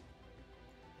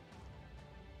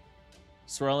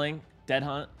 Swirling, Dead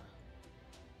Hunt,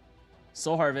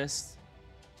 Soul Harvest,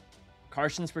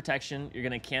 Carson's Protection. You're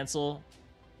going to cancel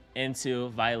into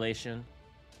Violation,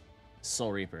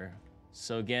 Soul Reaper.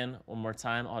 So again, one more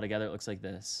time, all together, it looks like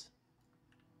this.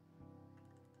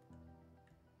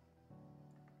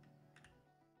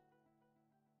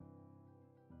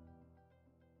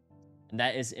 And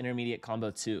that is intermediate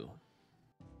combo 2.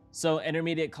 So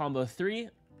intermediate combo 3,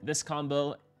 this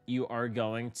combo, you are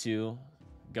going to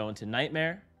go into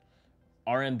Nightmare,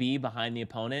 RMB behind the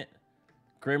opponent,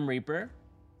 Grim Reaper,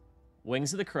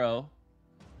 Wings of the Crow,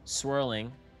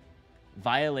 Swirling,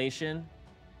 Violation,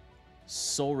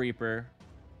 Soul Reaper,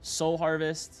 Soul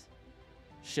Harvest,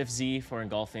 Shift Z for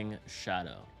Engulfing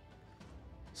Shadow.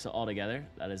 So altogether,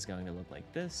 that is going to look like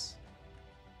this.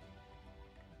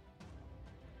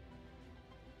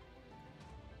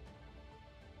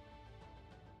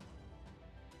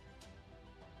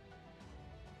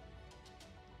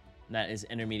 That is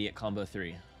intermediate combo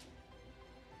 3.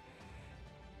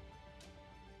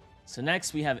 So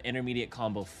next we have intermediate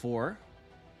combo 4.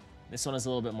 This one is a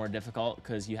little bit more difficult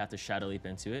because you have to Shadow Leap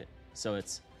into it. So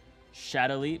it's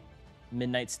Shadow Leap,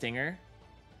 Midnight Stinger,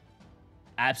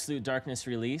 Absolute Darkness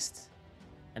Released,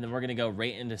 and then we're going to go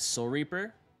right into Soul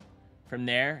Reaper. From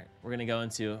there, we're going to go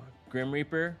into Grim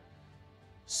Reaper,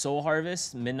 Soul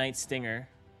Harvest, Midnight Stinger,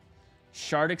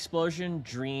 Shard Explosion,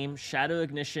 Dream, Shadow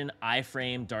Ignition,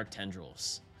 Iframe, Dark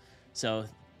Tendrils. So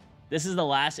this is the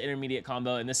last intermediate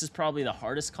combo, and this is probably the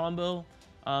hardest combo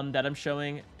that I'm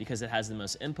showing because it has the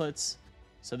most inputs.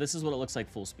 So this is what it looks like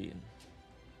full speed.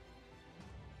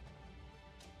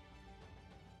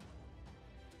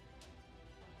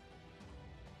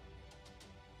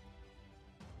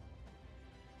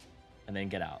 And then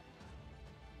get out.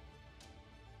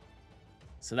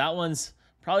 So that one's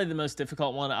probably the most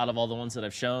difficult one out of all the ones that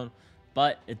I've shown,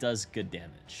 but it does good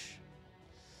damage.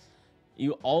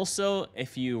 You also,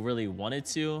 if you really wanted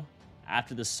to,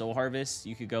 after the Soul Harvest,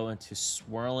 you could go into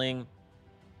Swirling.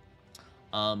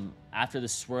 After the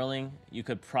Swirling, you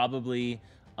could probably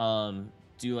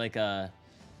do like a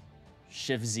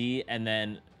Shift Z and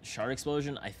then Shard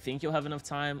Explosion. I think you'll have enough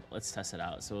time. Let's test it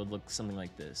out. So it would look something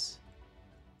like this.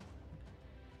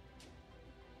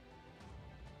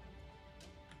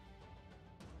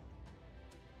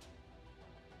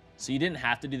 So you didn't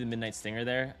have to do the Midnight Stinger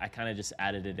there. I kind of just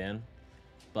added it in.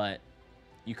 But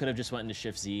you could have just went into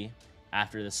Shift Z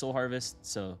after the Soul Harvest.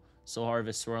 So Soul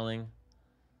Harvest, Swirling.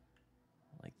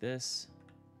 Like this.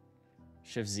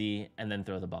 Shift Z, and then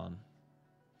throw the bomb.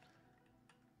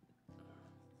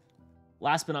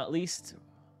 Last but not least,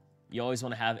 you always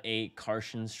want to have a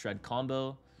Karshans Shred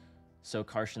combo. So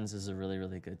Karshans is a really,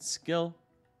 really good skill.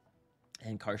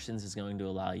 And Karshans is going to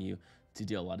allow you to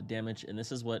deal a lot of damage, and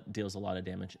this is what deals a lot of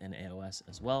damage in AOS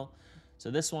as well. So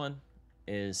this one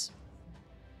is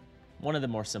one of the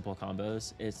more simple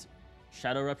combos. It's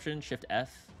Shadow Eruption, Shift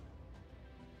F,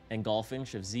 Engulfing,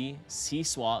 Shift Z, C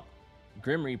Swap,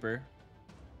 Grim Reaper,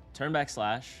 Turn Back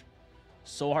Slash,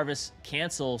 Soul Harvest,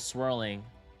 Cancel, Swirling,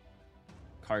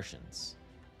 Karshans.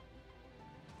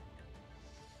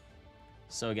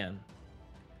 So again,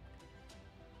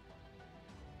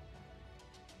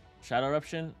 Shadow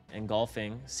Eruption,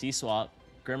 Engulfing, C-Swap,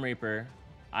 Grim Reaper,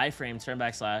 Iframe, Turn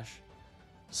Back Slash,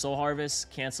 Soul Harvest,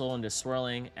 Cancel into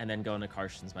Swirling, and then go into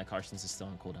Karshans. My Karshans is still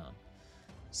on cooldown.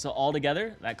 So all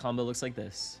together, that combo looks like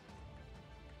this.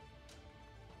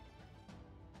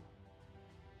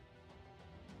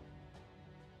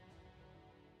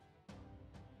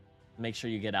 Make sure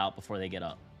you get out before they get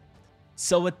up.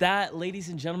 So with that, ladies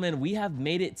and gentlemen, we have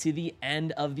made it to the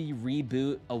end of the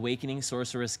Reboot Awakening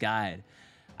Sorceress guide.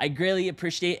 I greatly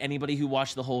appreciate anybody who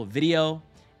watched the whole video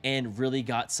and really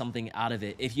got something out of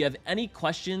it. If you have any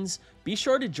questions, be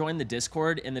sure to join the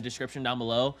Discord in the description down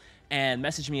below and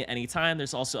message me at any time.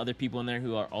 There's also other people in there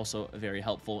who are also very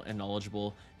helpful and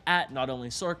knowledgeable at not only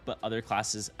Sorc, but other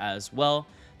classes as well.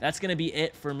 That's going to be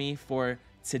it for me for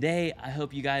today. I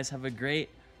hope you guys have a great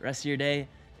rest of your day.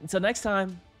 Until next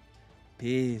time,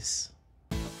 peace.